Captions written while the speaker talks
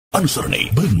அனுசரணை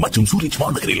பெர்ன் மற்றும் சூரிச்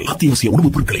வார்னகரில் அத்தியாவசிய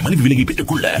உணவுப் பொருட்களை மலிவு விலையை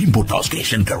பெற்றுக் கொள்ள இம்போர்ட்டாஸ்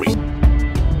cash and carry.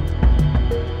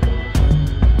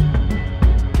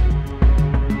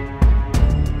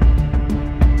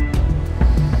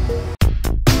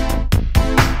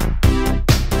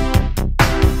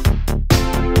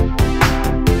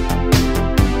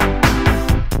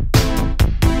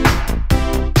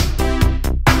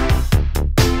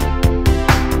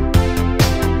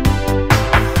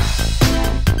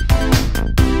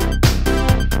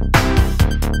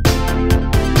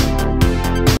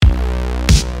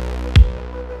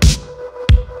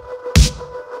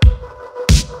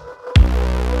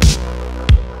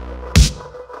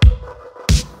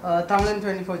 tamilan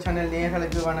 24 channel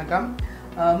நேயர்களுக்கு வணக்கம்.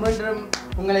 மீண்டும்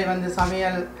உங்களை வந்து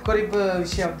சமையல் குறிப்பு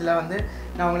விஷயத்தில் வந்து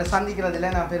நான் உங்களை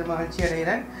சந்திக்கிறதுல நான் பெரும் மகிழ்ச்சி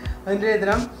அடைகிறேன். இன்றைய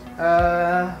தினம்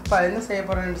என்ன செய்ய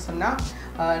போகிறேன்னு சொன்னால்,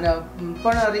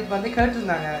 போன வரைக்கும் வந்து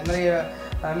கேட்டிருந்தாங்க, நிறைய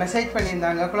மெசேஜ்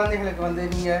பண்ணியிருந்தாங்க. குழந்தைகளுக்கு வந்து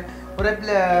நீங்கள்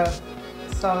உரைப்பில்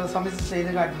சமைச்சு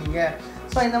செய்து காட்டுனீங்க,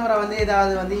 ஸோ இந்த முறை வந்து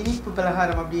ஏதாவது வந்து இனிப்பு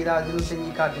பலகாரம் அப்படி ஏதாவது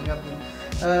செஞ்சு காட்டுங்க அப்படின்னு.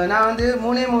 நான் வந்து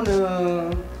மூணு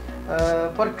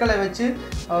பொருட்களை வச்சு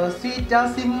ஸ்வீட்டாக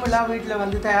சிம்மெலாம் வீட்டில்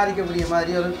வந்து தயாரிக்கக்கூடிய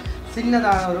மாதிரி ஒரு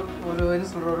சின்னதான ஒரு என்ன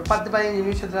சொல்கிற ஒரு 10-15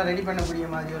 நிமிஷத்தில் ரெடி பண்ணக்கூடிய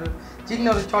மாதிரி ஒரு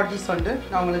சின்ன ஒரு சாட்டிஸ் வந்து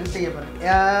நான் உங்களுக்கு செய்ய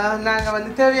போகிறேன். நாங்கள்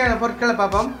வந்து தேவையான பொருட்களை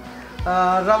பார்ப்போம்.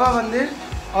 ரவை வந்து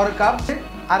 1 கப்,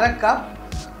 அரை கப்,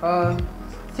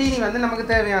 சீனி வந்து நமக்கு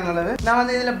தேவையான அளவு. நான்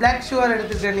வந்து இதில் பிளாக் சுகர்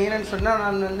எடுத்துக்கிறேன். ஏன்னு சொன்னால்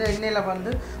நான் வந்து எண்ணெயில்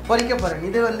வந்து பொரிக்க போகிறேன்.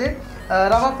 இது வந்து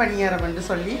ரவை பணியாரம் என்று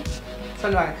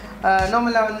சொல்லுவாங்க.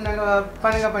 நார்மலாக வந்து நாங்கள்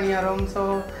பனங்க பணியாரம், ஸோ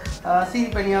சீனி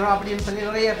பணியாரம் அப்படின்னு சொல்லி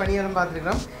நிறைய பணியாரம்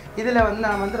பார்த்துருக்கிறோம். இதில் வந்து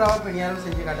நான் வந்து ரவை பணியாரம்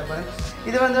செஞ்சு காட்ட போகிறேன்.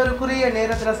 இது வந்து ஒரு குறுகிய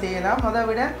நேரத்தில் செய்யலாம். அதை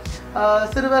விட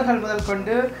சிறுவர்கள் முதல்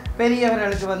கொண்டு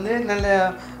பெரியவர்களுக்கு வந்து நல்ல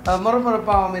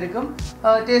முறுமுறுப்பாகவும் இருக்கும்,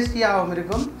 டேஸ்டியாகவும்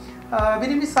இருக்கும்,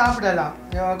 விரும்பி சாப்பிடலாம்.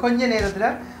 கொஞ்ச நேரத்தில்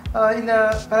இந்த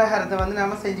பலகாரத்தை வந்து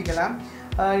நாம் செஞ்சுக்கலாம்.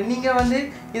 நீங்கள் வந்து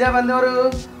இதை வந்து ஒரு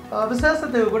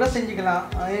விசேஷத்துக்கு கூட செஞ்சுக்கலாம்.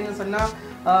 ஏன்னு சொன்னால்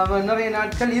நிறைய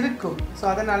நாட்கள் இருக்கும், ஸோ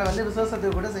அதனால் வந்து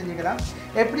விசேஷத்துக்கு கூட செஞ்சுக்கலாம்.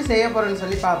 எப்படி செய்ய போகிறேன்னு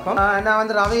சொல்லி பார்ப்போம். நான்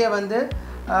வந்து ரவையை வந்து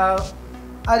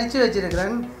அரிச்சு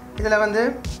வச்சுருக்கிறேன். இதில்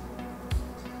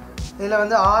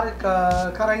வந்து 6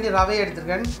 கரண்டி ரவை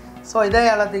எடுத்துருக்கேன். ஸோ இதே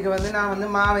அளவுக்கு வந்து நான் வந்து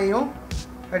மாவையும்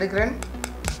எடுக்கிறேன்.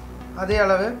 அதே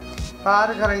அளவு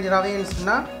 6 கரண்டி ரவைன்னு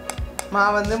சொன்னால்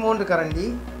மாவு வந்து 3 கரண்டி.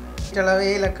 அளவு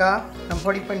ஏலக்காய் நான்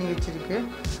பொடி பண்ணி வச்சுருக்கு.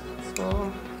 ஸோ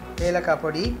ஏலக்காய்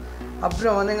பொடி,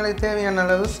 அப்புறம் வந்து எங்களுக்கு தேவையான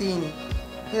அளவு சீனி.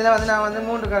 இதில் வந்து நான் வந்து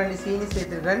 3 கரண்டி சீனி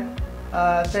சேர்த்துருக்கேன்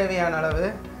தேவையான அளவு.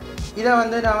 இதை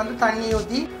வந்து நான் வந்து தண்ணி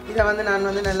ஊற்றி இதை வந்து நான்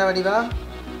வந்து நல்ல வடிவாக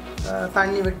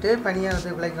தண்ணி விட்டு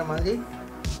பணியாரத்துக்கு விளைக்கிற மாதிரி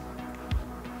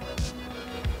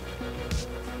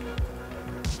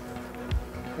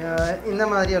இந்த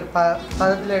மாதிரி ஒரு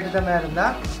பதத்தில் எடுத்த மாதிரி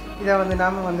இருந்தால் இதை வந்து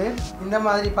நாம் வந்து இந்த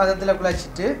மாதிரி பதத்தில்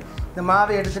குழைச்சிட்டு இந்த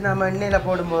மாவை எடுத்து நம்ம எண்ணெயில்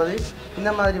போடும்போது இந்த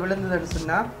மாதிரி விழுந்ததுன்னு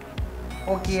சொன்னால்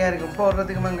ஓகேயாக இருக்கும்.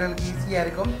 போடுறதுக்கு எங்களுக்கு ஈஸியாக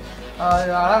இருக்கும்.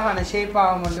 அழகான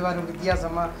ஷேப்பாகவும் வந்து வரும்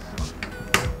வித்தியாசமாக.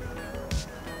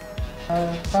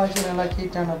 காய்ச்சி நல்லா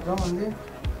ஹீட்டான அப்புறம் வந்து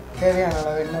தேவையான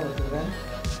அளவு எண்ணெய் ஊற்றுக்கிறேன்.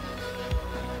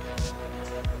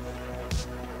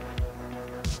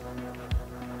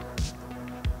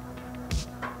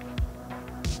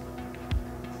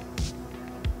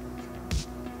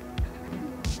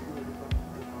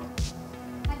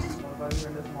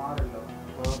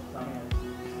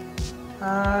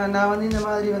 நான் வந்து இந்த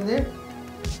மாதிரி வந்து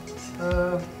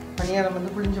பணியாரம்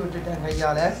வந்து புளிஞ்சு விட்டுட்டேன்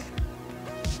கையால்.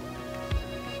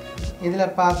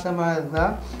 இதில் பார்த்த மாதிரி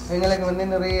இருந்தால் எங்களுக்கு வந்து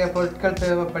நிறைய பொருட்கள்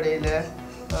தேவைப்படையில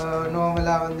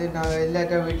நார்மலாக வந்து நான்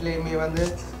எல்லா வீட்லேயுமே வந்து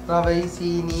ரவை,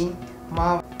 சீனி,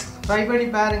 மாவு ட்ரை பண்ணி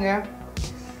பாருங்கள்.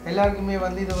 எல்லாருக்குமே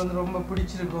வந்து இது வந்து ரொம்ப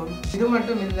பிடிச்சிருக்கும். இது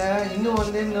மட்டும் இல்லை, இன்னும்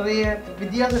வந்து நிறைய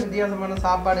வித்தியாசமான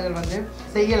சாப்பாடுகள் வந்து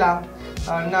செய்யலாம்.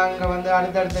 நாங்கள் வந்து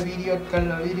அடுத்தடுத்த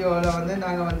வீடியோவில் வந்து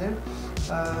நாங்கள் வந்து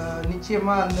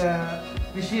நிச்சயமாக அந்த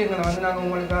விஷயங்களை வந்து நாங்கள்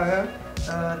உங்களுக்காக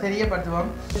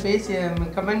தெரியப்படுத்துவோம். பேசி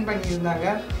கமெண்ட் பண்ணியிருந்தாங்க.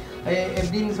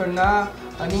 எப்படின்னு சொன்னால்,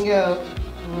 நீங்கள்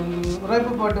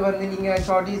உரைப்பு போட்டு வந்து நீங்கள்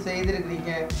ஷார்ட்டி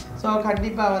செய்திருக்கிறீங்க, ஸோ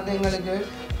கண்டிப்பாக வந்து எங்களுக்கு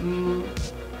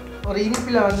ஒரு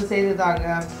இனிப்பில் வந்து செய்து தாங்க.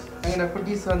 எங்களோட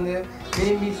குட்டீஸ் வந்து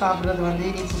விரும்பி சாப்பிட்றது வந்து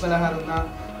இனிப்பு பலகாரம் தான்.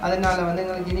 அதனால் வந்து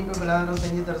எங்களுக்கு இனிப்பு பலகாரம்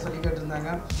செஞ்சு தர சொல்லி கேட்டிருந்தாங்க.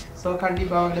 ஸோ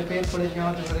கண்டிப்பாக அவங்களோட பேர் கூட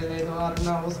ஞாபகத்தில் ஏதோ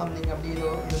அருணாவோ சம்திங் அப்படி ஏதோ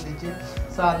இருந்துச்சு.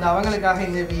 ஸோ அந்த அவங்களுக்காக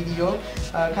இந்த வீடியோ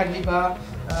கண்டிப்பாக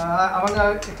அவங்க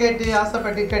கேட்டு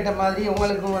ஆசைப்பட்டு கேட்ட மாதிரி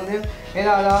உங்களுக்கும் வந்து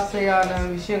ஏதாவது ஆசையான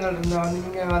விஷயங்கள் இருந்தால் வந்து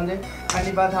நீங்கள் வந்து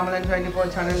கண்டிப்பாக tamilan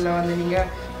 24 சேனலில் வந்து நீங்கள்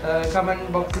கமெண்ட்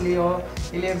பாக்ஸ்லேயோ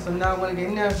இல்லைன்னு சொன்னால் உங்களுக்கு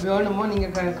என்ன வேணுமோ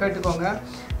நீங்கள் கேட்டுக்கோங்க.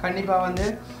 கண்டிப்பாக வந்து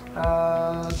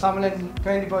tamilan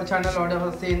 24 சேனலோட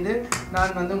சேர்ந்து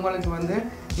நான் வந்து உங்களுக்கு வந்து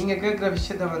நீங்கள் கேட்குற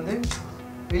விஷயத்த வந்து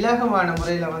இலகுவான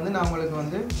முறையில் வந்து நான் உங்களுக்கு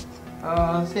வந்து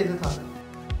செய்து தரேன்.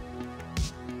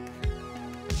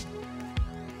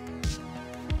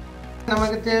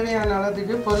 நமக்கு தேவையான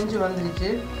அளவுக்கு பொரிஞ்சு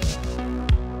வந்துருச்சு.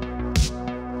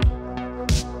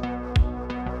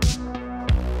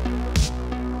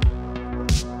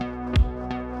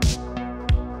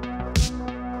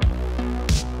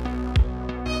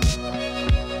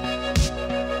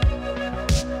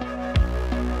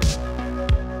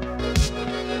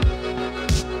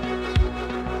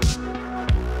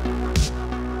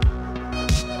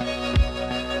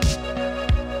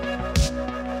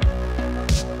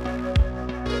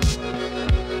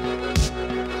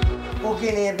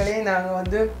 ஓகே நேயர்களே, நாங்கள்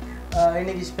வந்து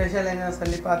இன்றைக்கி ஸ்பெஷல் என்ன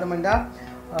சொல்லி பார்த்தோம்னா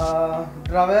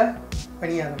ரவை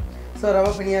பணியாரம். ஸோ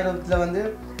ரவை பணியாரத்தில் வந்து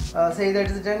செய்து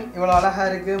எடுத்துட்டேன். இவ்வளோ அழகாக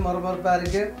இருக்குது, மொறுமொறுப்பாக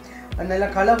இருக்குது, நல்லா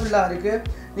கலர்ஃபுல்லாக இருக்குது.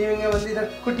 நீங்கள் வந்து இதை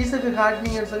குட்டீஸுக்கு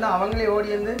காட்டினீங்கன்னு சொன்னால் அவங்களே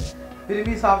ஓடி வந்து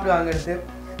விரும்பி சாப்பிடுவாங்க எடுத்து.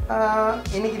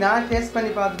 இன்றைக்கி நான் டேஸ்ட்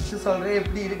பண்ணி பார்த்துட்டு சொல்கிறேன்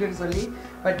எப்படி இருக்குதுன்னு சொல்லி.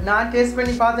 பட் நான் டேஸ்ட்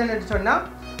பண்ணி பார்த்தேன்னு சொன்னால்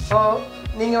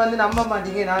நீங்கள் வந்து நம்ப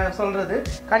மாட்டீங்க நான் சொல்கிறது.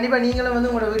 கண்டிப்பாக நீங்களும் வந்து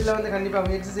உங்களோட வீட்டில் வந்து கண்டிப்பாக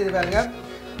முயற்சி செய்து பாருங்கள்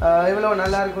எவ்வளோ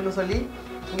நல்லா இருக்குன்னு சொல்லி.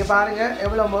 இங்கே பாருங்கள்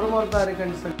எவ்வளோ மொறுமொறுப்பாக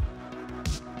இருக்குன்னு சொல்லி.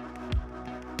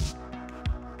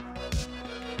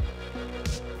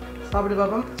 சாப்பிட்டு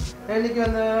பார்ப்போம். இன்றைக்கி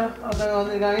வந்து ஒருத்தவங்க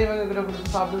வந்து இவங்க கிட்ட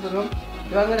கொடுத்து சாப்பிட்டு சொல்லுவோம்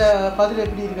இவங்களோட பதில்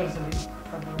எப்படி இருக்குன்னு சொல்லி.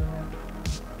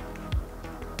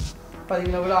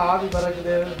 பார்த்தீங்கன்னா எவ்வளோ ஆவி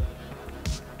பறக்குது.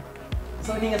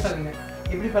 ஸோ நீங்கள் சொல்லுங்கள்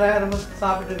எப்படி பலகாரம்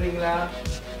சாப்பிட்டு இருக்கீங்களா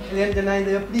இல்லைன்னு சொன்னால்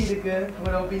இது எப்படி இருக்குது,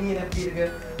 உங்களோட ஒப்பீனியன் எப்படி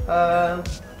இருக்குது,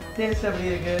 டேஸ்ட் எப்படி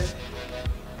இருக்குது?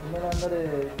 உண்மையில வந்து ஒரு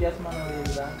வித்தியாசமான ஒரு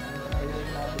இதுதான். இது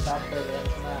வரைக்கும் நான் வந்து சாப்பிட்டது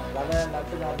ரவை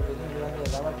லட்டு சாப்பிட்டுருக்கு. இது வந்து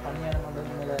ரவை பணியாரம் வந்து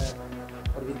உண்மையில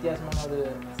ஒரு வித்தியாசமான ஒரு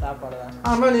சாப்பாடு தான்.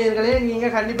 ஆமாம் நேயர்களே,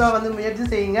 நீங்கள் கண்டிப்பாக வந்து முயற்சி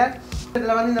செய்யுங்க.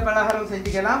 இதில் வந்து இந்த பலகாரம்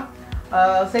செஞ்சுக்கலாம்.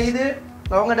 செய்து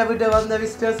உங்களோட வீட்டு வந்த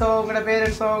விசிட்டர்ஸோ, உங்களோட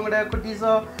பேரண்ட்ஸோ, உங்களோட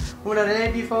குட்டீஸோ, உங்களோட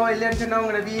ரிலேட்டிவோ, இல்லைன்னு சொன்னால்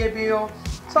உங்களோட விஏபியோ,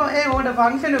 ஸோ உங்களோட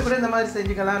ஃபங்க்ஷனுக்கு கூட இந்த மாதிரி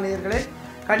செஞ்சுக்கலாம் நேயர்களே.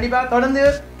 கண்டிப்பாக தொடர்ந்து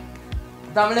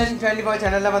தமிழன் 24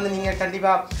 சேனலில் வந்து நீங்கள்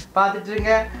கண்டிப்பாக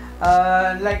பார்த்துட்ருங்க.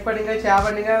 லைக் பண்ணுங்கள், ஷேர்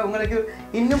பண்ணுங்கள். உங்களுக்கு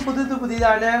இன்னும்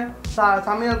புதிதான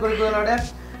சமையல் குறிப்புகளோட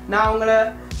நான் உங்களை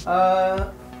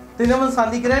தினமும்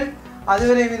சந்திக்கிறேன்.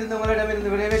 அதுவரை இருந்து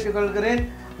உங்களிடமிருந்து விடைபெற்றுக் கொள்கிறேன்.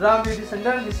 Ram beauty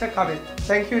centre, mister Kaveri.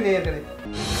 Thank you நேயர்களே.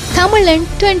 தமிழன்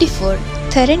 24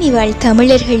 தரணி வாழ்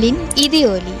தமிழர்களின்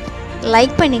இதயொலி.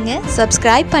 லைக் பண்ணுங்க,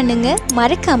 சப்ஸ்கிரைப் பண்ணுங்க,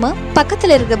 மறக்காம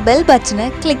பக்கத்தில் இருக்க பெல் பட்டனை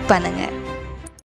கிளிக் பண்ணுங்க.